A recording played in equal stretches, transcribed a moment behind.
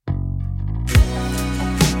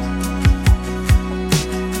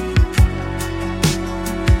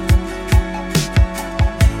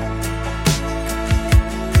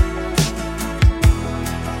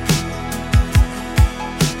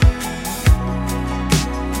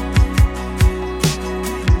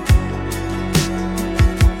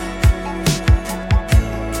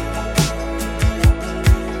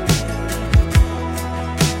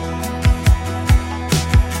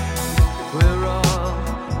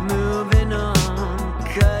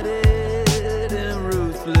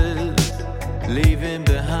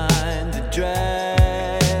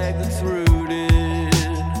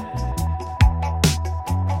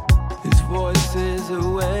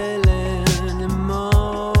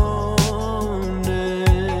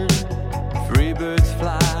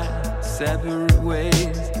separate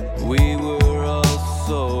ways. We were all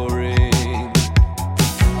sorry.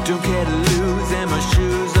 Don't care to lose, and my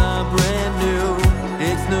shoes are brand new.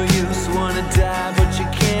 It's no use, wanna die, but you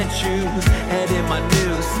can't choose. Head in my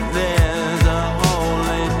noose, there's a hole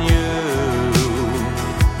in you.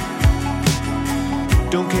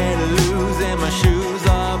 Don't care to lose, and my shoes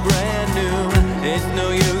are brand new. It's no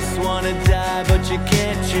use, wanna die, but you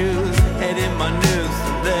can't choose. Head in my noose.